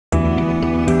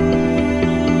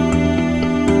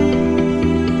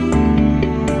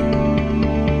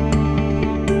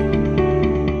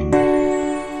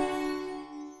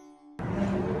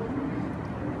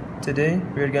today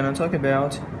we're gonna talk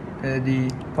about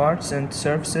the parts and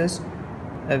surfaces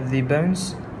of the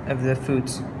bones of the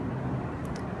foot.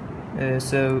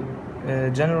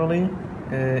 Generally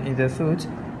in the foot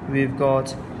we've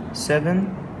got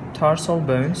 7 tarsal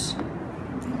bones: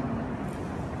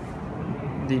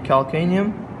 the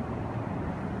calcaneum,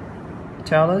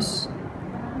 talus,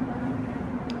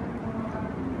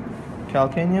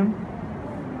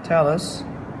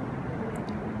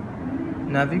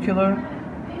 navicular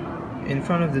in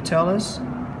front of the talus,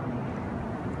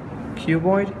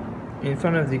 cuboid in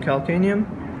front of the calcaneum,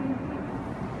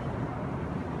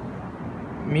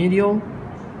 medial,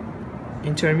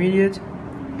 intermediate,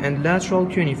 and lateral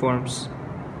cuneiforms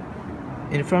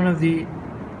in front of the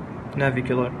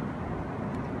navicular.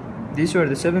 These are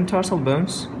the 7 tarsal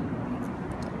bones.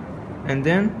 And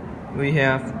then we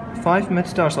have 5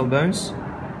 metatarsal bones: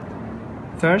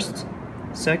 first,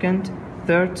 second,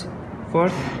 third,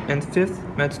 fourth, and fifth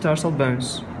metatarsal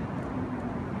bones.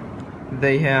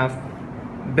 They have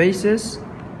bases.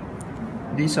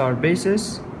 These are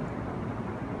bases,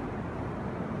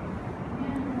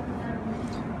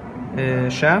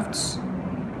 shafts,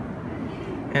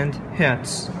 and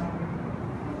heads.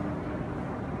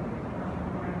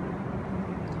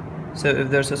 So if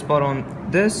there's a spot on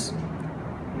this,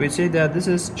 we say that this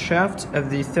is shaft of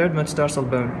the 3rd metatarsal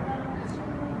bone.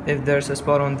 If there's a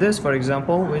spot on this, for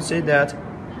example, we say that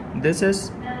this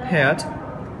is head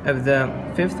of the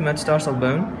 5th metatarsal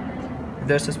bone. If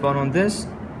there's a spot on this,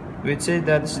 we'd say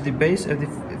that this is the base of the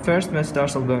 1st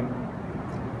metatarsal bone.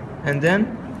 And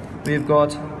then we've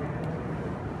got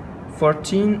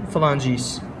 14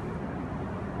 phalanges.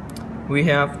 We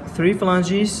have 3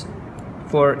 phalanges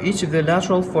for each of the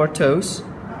lateral 4 toes,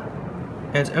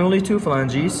 and only 2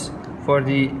 phalanges for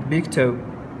the big toe.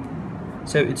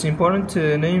 So it's important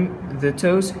to name the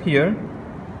toes here.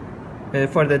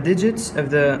 For the digits of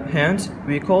the hand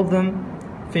we call them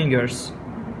fingers,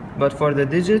 but for the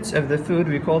digits of the foot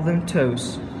we call them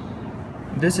toes.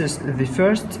 This is the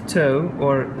first toe,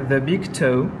 or the big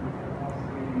toe.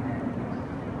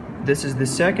 This is the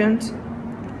 2nd,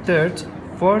 3rd,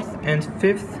 4th, and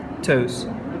 5th toes.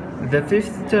 The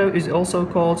 5th toe is also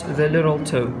called the little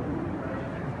toe.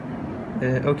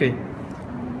 Okay,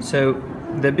 so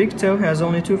the big toe has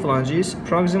only 2 phalanges,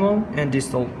 proximal and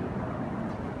distal.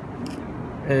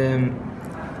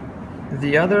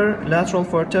 The other lateral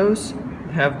 4 toes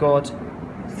have got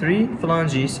 3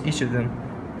 phalanges each of them: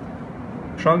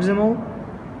 proximal,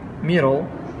 middle,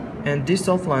 and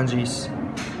distal phalanges.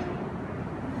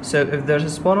 So if there's a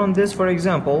spot on this, for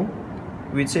example,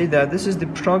 we'd say that this is the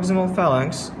proximal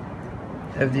phalanx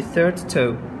of the 3rd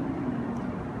toe.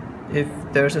 If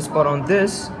there's a spot on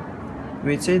this,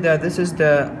 we'd say that this is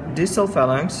the distal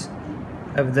phalanx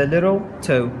of the little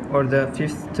toe, or the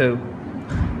 5th toe.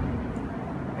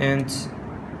 And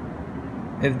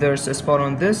if there's a spot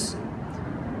on this,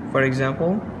 for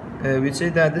example, we'd say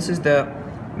that this is the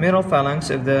middle phalanx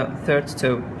of the 3rd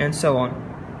toe, and so on.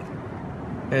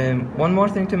 One more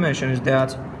thing to mention is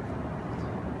that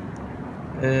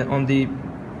on the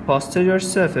posterior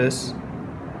surface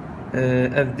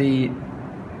of the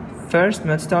 1st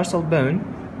metatarsal bone,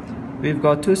 we've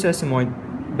got 2 sesamoid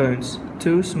bones,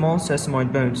 2 small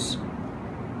sesamoid bones.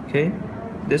 Okay,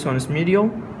 this one is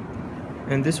medial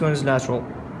and this one is lateral.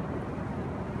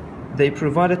 They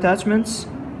provide attachments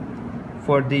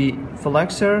for the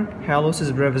flexor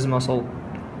hallucis brevis muscle.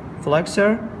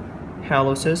 Flexor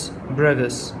hallucis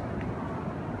brevis.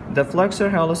 The flexor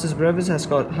hallucis brevis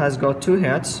has got 2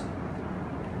 heads,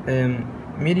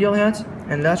 medial head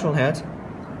and lateral head.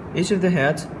 Each of the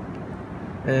head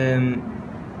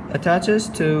attaches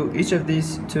to each of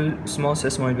these 2 small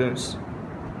sesamoid bones.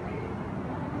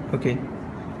 Okay,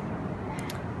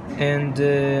 and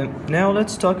now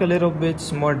let's talk a little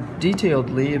bit more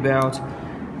detailedly about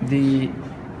the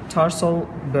tarsal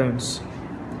bones.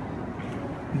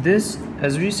 This,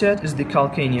 as we said, is the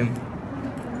calcaneum.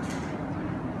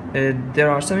 There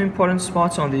are some important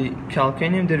spots on the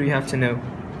calcaneum that we have to know.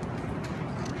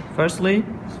 Firstly,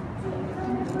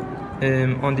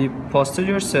 on the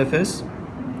posterior surface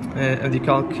of the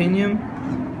calcaneum,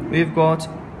 we've got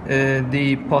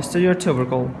the posterior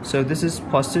tubercle. So this is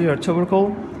posterior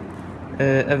tubercle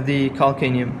of the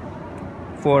calcaneum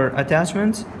for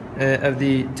attachment of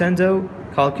the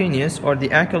tendocalcaneus, or the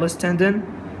Achilles tendon,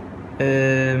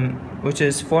 which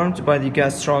is formed by the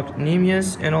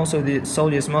gastrocnemius and also the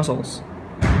soleus muscles.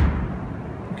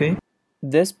 Okay.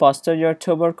 This posterior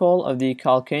tubercle of the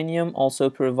calcaneum also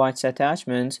provides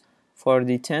attachment for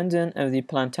the tendon of the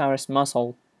plantaris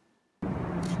muscle.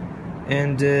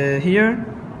 And here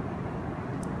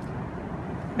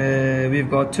we've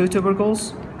got 2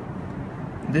 tubercles.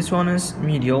 this one is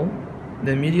medial,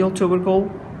 the medial tubercle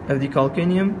of the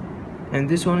calcaneum, and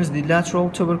this one is the lateral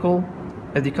tubercle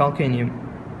of the calcaneum.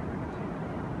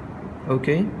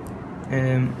 Okay,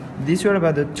 these were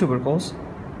about the tubercles,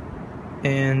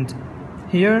 and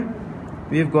here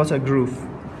we've got a groove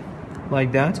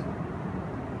like that.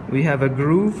 We have a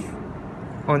groove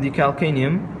on the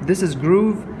calcaneum. This is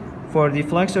groove for the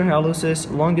flexor hallucis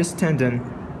longus tendon.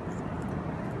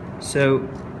 So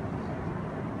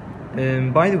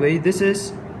by the way, this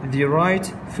is the right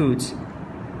foot.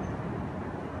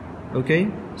 Okay,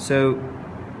 so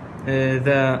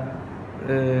the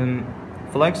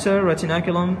flexor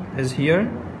retinaculum is here.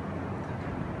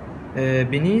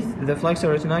 Beneath the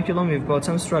flexor retinaculum, we've got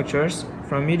some structures.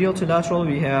 From medial to lateral,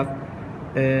 we have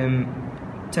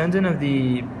tendon of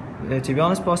the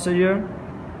tibialis posterior,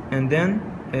 and then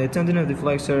tendon of the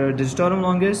flexor digitorum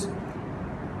longus,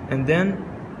 and then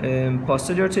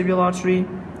posterior tibial artery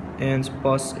and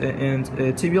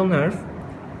tibial nerve,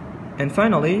 and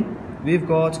finally we've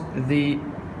got the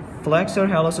flexor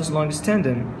hallucis longus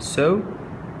tendon. So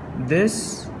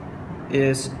this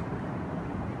is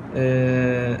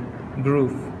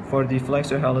groove for the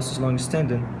flexor hallucis longus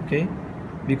tendon, okay,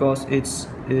 because it's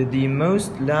the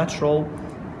most lateral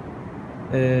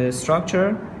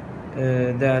structure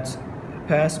that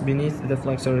pass beneath the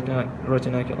flexor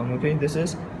retinaculum. Okay, this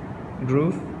is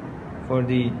groove for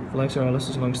the flexor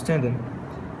hallucis longus tendon.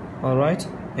 All right,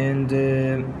 and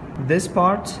this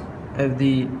part of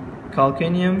the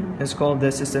calcaneum is called the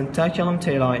sustentaculum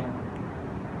tali.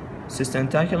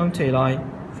 Sustentaculum tali,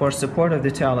 for support of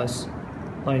the talus,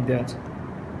 like that.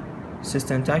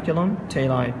 Sustentaculum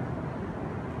tali.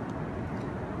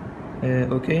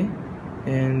 Okay,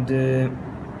 and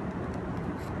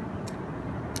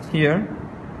here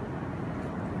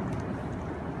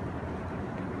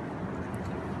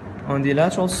on the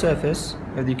lateral surface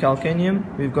of the calcaneum,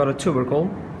 we've got a tubercle.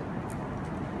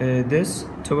 This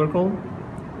tubercle,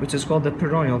 which is called the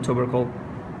peroneal tubercle.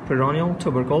 Peroneal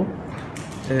tubercle.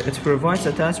 It provides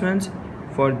attachment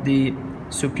for the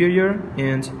superior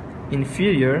and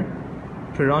inferior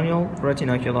peroneal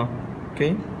retinacula.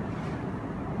 Okay,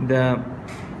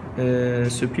 the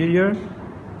superior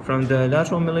from the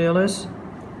lateral malleolus,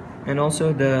 and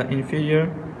also the inferior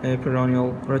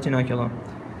peroneal retinacula.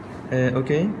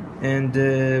 Okay, and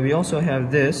we also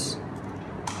have this.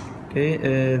 Okay,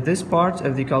 this part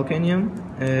of the calcaneum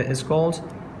is called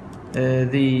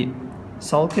the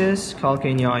sulcus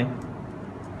calcanei.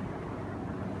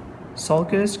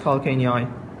 Sulcus calcanei.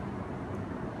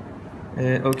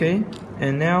 Okay,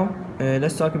 and now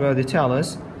let's talk about the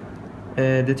talus.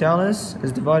 The talus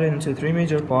is divided into three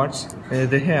major parts.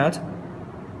 The head.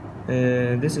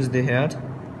 This is the head.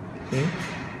 Okay,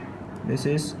 this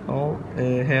is all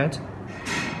head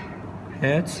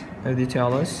of the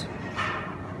talus.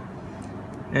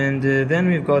 And then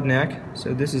we've got neck.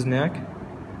 So this is neck.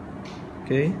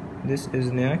 Okay, this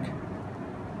is neck,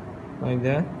 like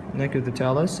that, neck of the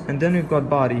talus. And then we've got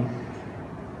body.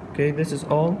 Okay, this is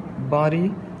all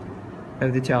body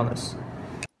of the talus.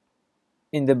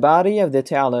 In the body of the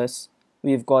talus,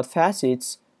 we've got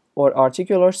facets or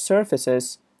articular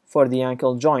surfaces for the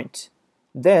ankle joint.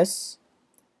 This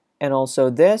and also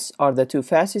this are the two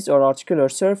facets or articular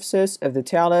surfaces of the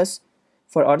talus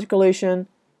for articulation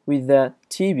with the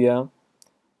tibia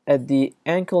at the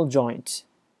ankle joint.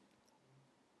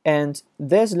 And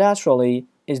this laterally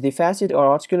is the facet or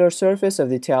articular surface of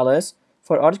the talus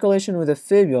for articulation with the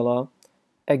fibula,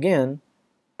 again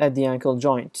at the ankle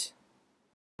joint.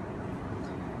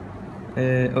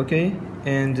 Okay,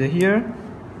 and here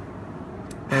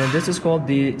this is called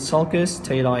the sulcus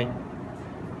tali.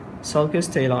 Sulcus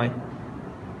tali.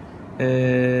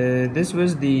 This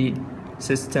was the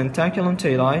sustentaculum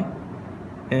tali,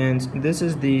 and this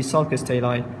is the sulcus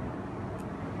tali.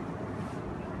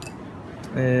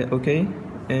 Okay,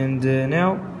 and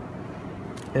now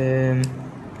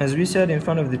as we said, in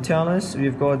front of the talus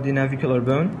we've got the navicular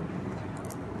bone,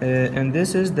 and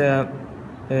this is the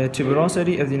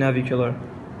tuberosity of the navicular.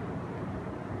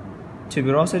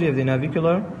 Tuberosity of the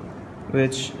navicular,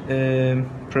 which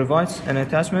provides an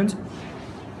attachment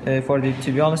for the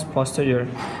tibialis posterior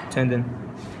tendon.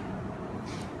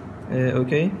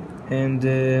 Okay, and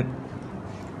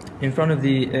in front of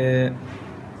the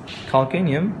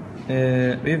calcaneum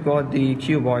we've got the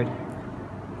cuboid.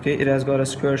 Okay, it has got a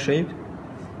square shape,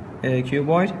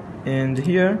 cuboid, and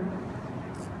here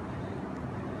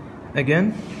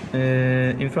again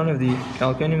in front of the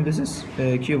calcaneum, this is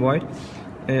cuboid.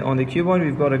 On the cuboid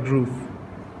we've got a groove.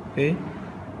 Okay,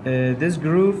 this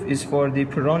groove is for the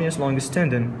peroneus longus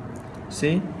tendon.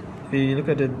 See, if you look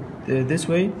at it this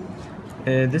way,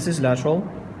 this is lateral,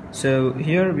 So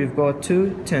here we've got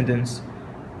two tendons.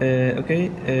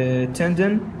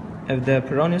 Tendon of the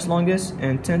peroneus longus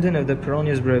and tendon of the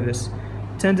peroneus brevis.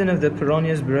 Tendon of the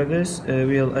peroneus brevis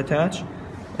will attach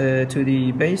to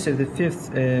the base of the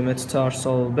fifth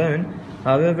metatarsal bone.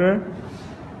 However,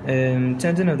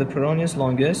 tendon of the peroneus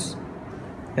longus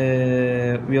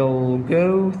will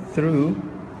go through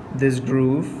this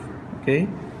groove,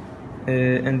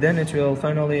 and then it will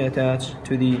finally attach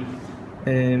to the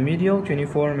medial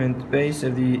cuneiform and base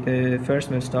of the first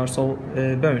metatarsal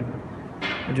bone.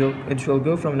 It will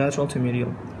go from lateral to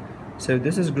medial. So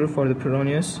this is groove for the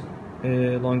peroneus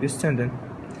longus tendon.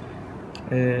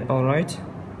 Alright.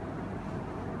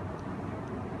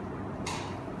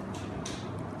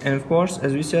 And of course,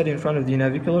 as we said, in front of the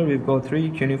navicular, we've got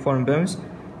three cuneiform bones: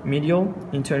 medial,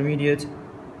 intermediate,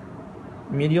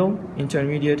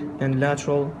 and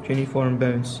lateral cuneiform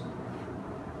bones.